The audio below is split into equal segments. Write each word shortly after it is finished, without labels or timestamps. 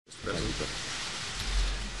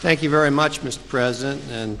Thank you very much, Mr. President,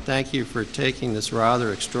 and thank you for taking this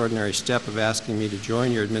rather extraordinary step of asking me to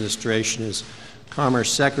join your administration as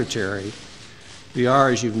Commerce Secretary. We are,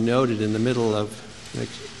 as you've noted, in the middle of a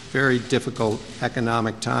very difficult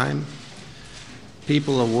economic time.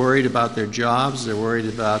 People are worried about their jobs. They're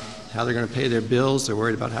worried about how they're going to pay their bills. They're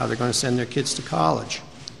worried about how they're going to send their kids to college.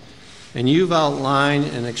 And you've outlined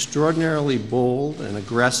an extraordinarily bold and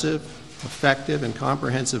aggressive, effective and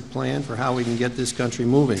comprehensive plan for how we can get this country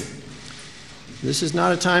moving. This is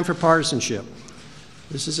not a time for partisanship.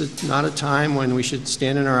 This is not a time when we should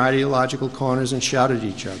stand in our ideological corners and shout at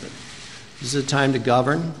each other. This is a time to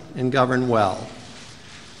govern and govern well.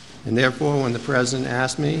 And therefore, when the President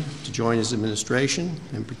asked me to join his administration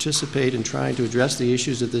and participate in trying to address the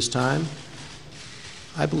issues at this time,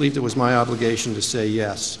 I believed it was my obligation to say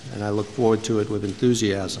yes, and I look forward to it with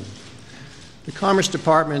enthusiasm. The Commerce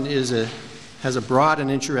Department has a broad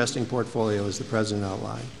and interesting portfolio, as the President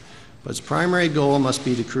outlined, but its primary goal must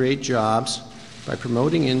be to create jobs by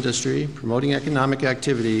promoting industry, promoting economic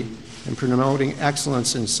activity, and promoting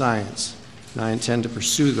excellence in science. And I intend to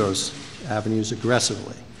pursue those avenues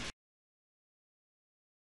aggressively.